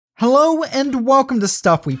Hello and welcome to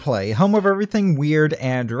Stuff We Play, home of everything weird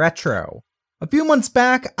and retro. A few months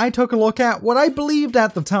back, I took a look at what I believed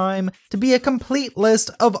at the time to be a complete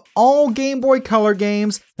list of all Game Boy Color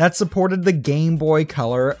games that supported the Game Boy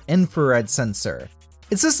Color infrared sensor.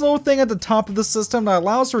 It's this little thing at the top of the system that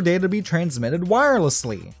allows for data to be transmitted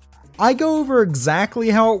wirelessly. I go over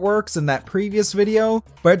exactly how it works in that previous video,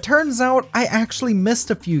 but it turns out I actually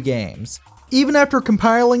missed a few games. Even after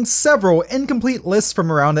compiling several incomplete lists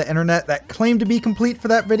from around the internet that claimed to be complete for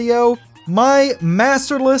that video, my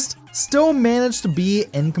master list still managed to be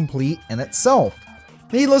incomplete in itself.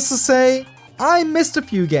 Needless to say, I missed a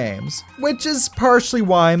few games, which is partially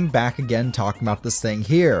why I'm back again talking about this thing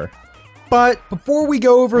here. But before we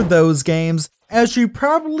go over those games, as you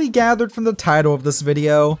probably gathered from the title of this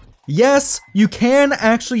video, yes, you can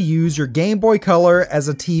actually use your Game Boy Color as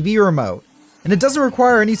a TV remote. And it doesn't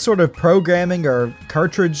require any sort of programming or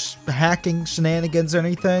cartridge hacking shenanigans or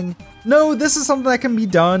anything. No, this is something that can be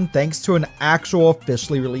done thanks to an actual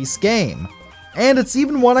officially released game. And it's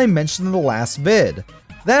even one I mentioned in the last vid.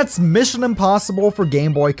 That's Mission Impossible for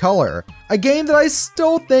Game Boy Color, a game that I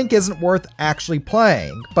still think isn't worth actually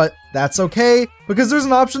playing, but that's okay, because there's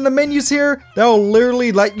an option in the menus here that will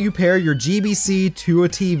literally let you pair your GBC to a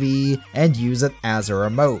TV and use it as a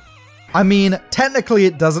remote. I mean, technically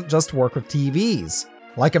it doesn't just work with TVs.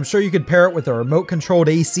 Like, I'm sure you could pair it with a remote-controlled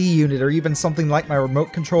AC unit or even something like my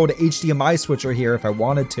remote-controlled HDMI switcher here if I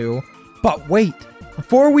wanted to. But wait,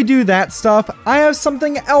 before we do that stuff, I have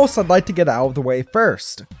something else I'd like to get out of the way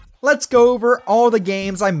first. Let's go over all the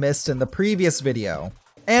games I missed in the previous video.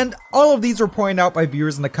 And all of these were pointed out by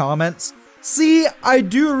viewers in the comments. See, I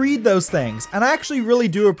do read those things, and I actually really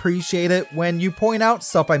do appreciate it when you point out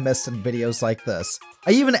stuff I missed in videos like this.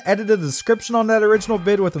 I even edited a description on that original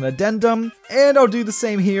vid with an addendum, and I'll do the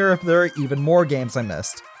same here if there are even more games I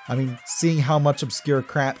missed. I mean, seeing how much obscure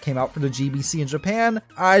crap came out for the GBC in Japan,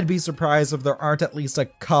 I'd be surprised if there aren't at least a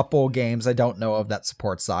couple games I don't know of that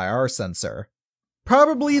supports the IR sensor.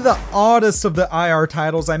 Probably the oddest of the IR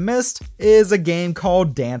titles I missed is a game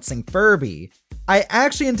called Dancing Furby. I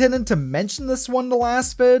actually intended to mention this one in the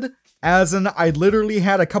last vid, as in I literally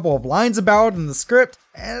had a couple of lines about it in the script,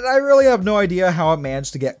 and I really have no idea how it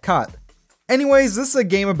managed to get cut. Anyways, this is a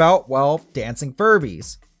game about, well, dancing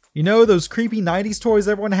Furbies. You know those creepy 90s toys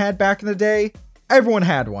everyone had back in the day? Everyone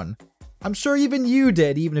had one. I'm sure even you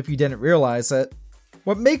did, even if you didn't realize it.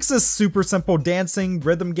 What makes this super simple dancing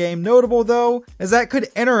rhythm game notable though, is that it could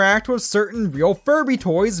interact with certain real Furby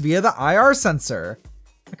toys via the IR sensor.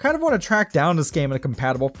 I kind of want to track down this game in a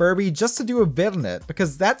compatible Furby just to do a vid on it,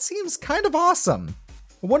 because that seems kind of awesome.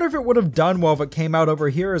 I wonder if it would have done well if it came out over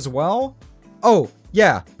here as well? Oh,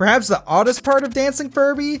 yeah, perhaps the oddest part of Dancing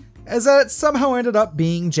Furby is that it somehow ended up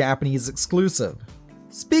being Japanese exclusive.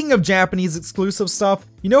 Speaking of Japanese exclusive stuff,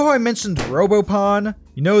 you know how I mentioned Robopon?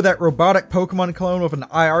 You know that robotic Pokemon clone with an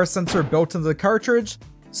IR sensor built into the cartridge?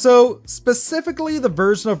 So, specifically the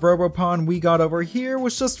version of Robopon we got over here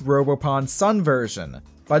was just Robopon Sun version.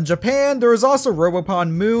 But in Japan, there was also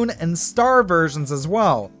Robopon Moon and Star versions as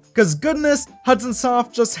well. Cause goodness, Hudson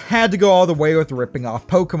Soft just had to go all the way with ripping off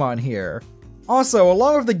Pokemon here. Also,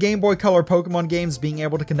 along with the Game Boy Color Pokemon games being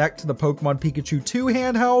able to connect to the Pokemon Pikachu 2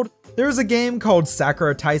 handheld, there's a game called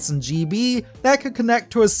Sakura Taisen GB that could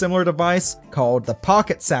connect to a similar device called the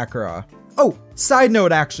Pocket Sakura. Oh, side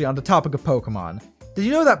note actually on the topic of Pokemon. Did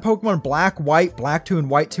you know that Pokemon Black, White, Black 2, and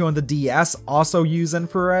White 2 on the DS also use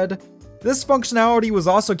infrared? This functionality was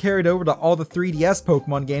also carried over to all the 3DS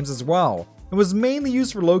Pokemon games as well. It was mainly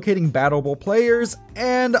used for locating battleable players,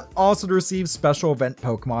 and also to receive special event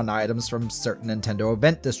Pokemon items from certain Nintendo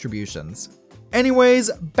event distributions.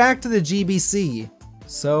 Anyways, back to the GBC.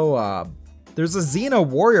 So, there's a Xena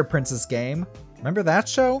Warrior Princess game. Remember that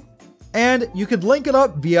show? And you could link it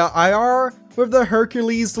up via IR with the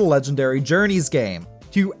Hercules The Legendary Journeys game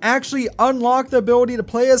to actually unlock the ability to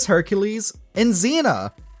play as Hercules in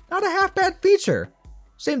Xena. Not a half bad feature.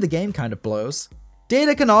 Shame the game kind of blows.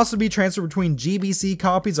 Data can also be transferred between GBC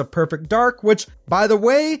copies of Perfect Dark, which, by the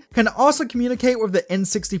way, can also communicate with the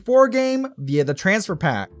N64 game via the transfer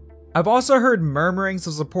pack. I've also heard murmurings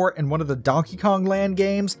of support in one of the Donkey Kong Land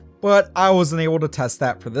games, but I wasn't able to test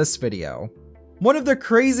that for this video. One of the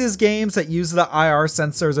craziest games that uses the IR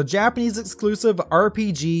sensor is a Japanese exclusive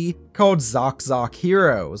RPG called Zok Zok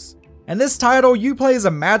Heroes. In this title, you play as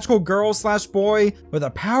a magical girl/boy with a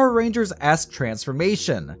Power Rangers-esque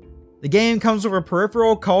transformation. The game comes with a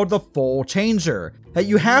peripheral called the Full Changer that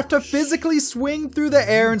you have to physically swing through the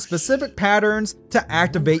air in specific patterns to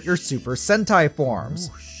activate your Super Sentai forms.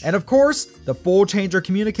 And of course, the Full Changer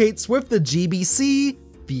communicates with the GBC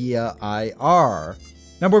via IR.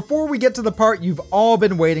 Now before we get to the part you've all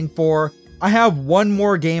been waiting for, I have one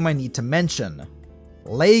more game I need to mention.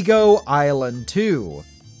 Lego Island 2.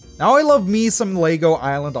 Now I love me some Lego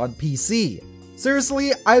Island on PC.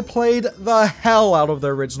 Seriously, I played the hell out of the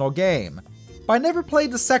original game, but I never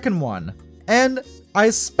played the second one, and I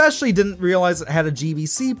especially didn't realize it had a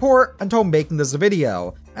GBC port until making this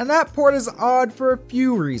video, and that port is odd for a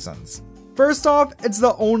few reasons. First off, it's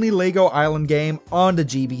the only Lego Island game on the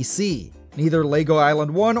GBC. Neither Lego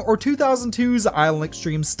Island 1 or 2002's Island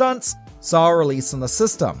Extreme Stunts saw a release on the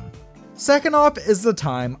system. Second off is the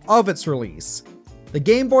time of its release. The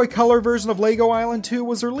Game Boy Color version of Lego Island 2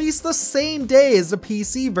 was released the same day as the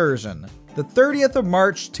PC version, the 30th of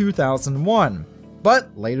March 2001.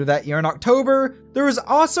 But later that year in October, there was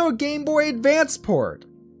also a Game Boy Advance port.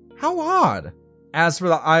 How odd. As for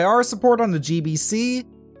the IR support on the GBC,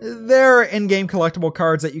 there are in-game collectible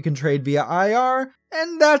cards that you can trade via IR,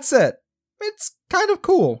 and that's it. It's kind of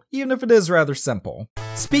cool, even if it is rather simple.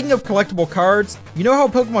 Speaking of collectible cards, you know how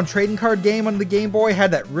Pokemon Trading Card Game on the Game Boy had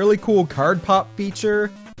that really cool card pop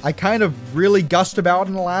feature I kind of really gushed about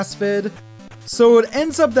in the last vid? So it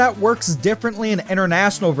ends up that works differently in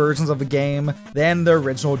international versions of the game than the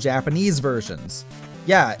original Japanese versions.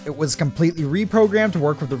 Yeah, it was completely reprogrammed to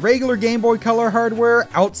work with the regular Game Boy Color hardware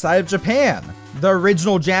outside of Japan. The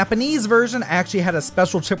original Japanese version actually had a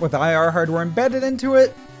special chip with IR hardware embedded into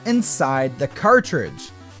it inside the cartridge.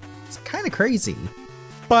 It's kind of crazy.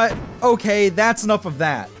 But okay, that's enough of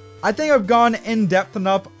that. I think I've gone in depth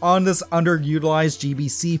enough on this underutilized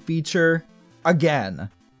GBC feature again.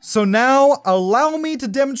 So now allow me to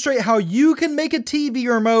demonstrate how you can make a TV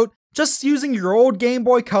remote just using your old Game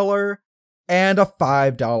Boy Color and a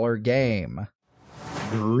 $5 game.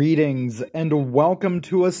 Greetings and welcome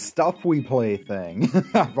to a Stuff We Play thing.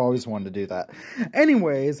 I've always wanted to do that.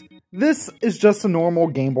 Anyways, this is just a normal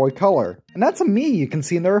Game Boy Color, and that's a me you can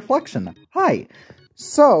see in the reflection. Hi.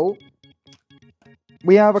 So,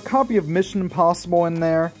 we have a copy of Mission Impossible in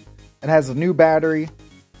there. It has a new battery,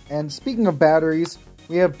 and speaking of batteries,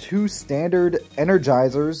 we have two standard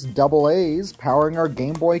Energizers AA's powering our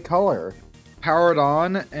Game Boy Color. Power it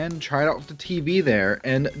on and try it out with the TV there.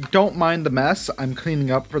 And don't mind the mess, I'm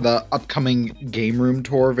cleaning up for the upcoming game room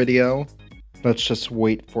tour video. Let's just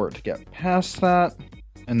wait for it to get past that.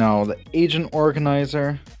 And now the agent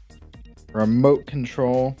organizer, remote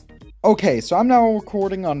control. Okay, so I'm now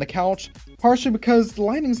recording on the couch, partially because the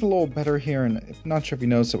lighting's a little better here, and I'm not sure if you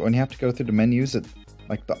noticed it, but when you have to go through the menus,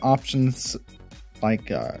 like the options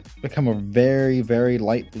become a very, very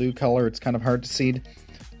light blue color. It's kind of hard to see.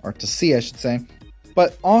 Or to see, I should say.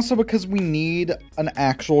 But also because we need an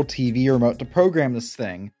actual TV remote to program this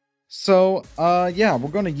thing. So, yeah, we're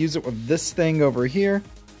going to use it with this thing over here.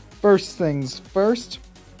 First things first,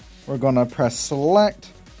 we're going to press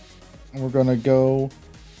select. And we're going to go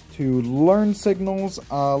to learn signals.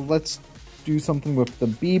 Let's do something with the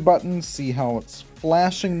B button, see how it's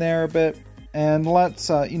flashing there a bit. And let's,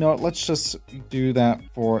 let's just do that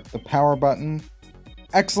for the power button.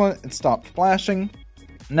 Excellent, it stopped flashing.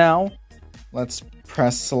 Now, let's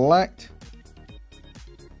press select.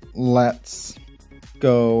 Let's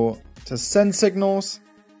go to send signals,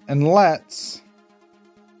 and let's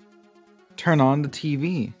turn on the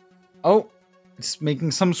TV. Oh, it's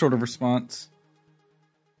making some sort of response.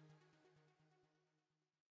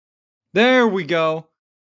 There we go.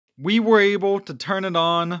 We were able to turn it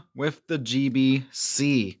on with the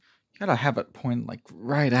GBC. You gotta have it pointed like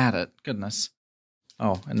right at it. Goodness.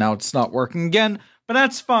 Oh, and now it's not working again. But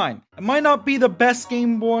that's fine. It might not be the best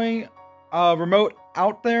Game Boy remote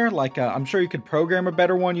out there. Like, I'm sure you could program a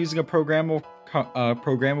better one using a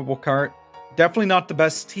programmable cart. Definitely not the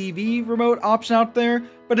best TV remote option out there,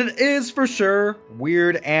 but it is for sure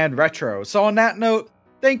weird and retro. So on that note,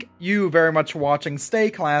 thank you very much for watching. Stay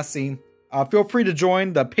classy. Feel free to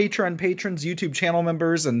join the patrons, YouTube channel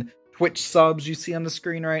members, and Twitch subs you see on the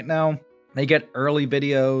screen right now. They get early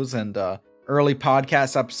videos and early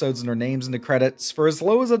podcast episodes and their names in the credits for as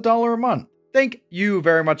low as $1 a month. Thank you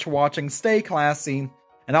very much for watching. Stay classy,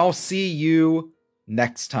 and I'll see you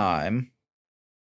next time.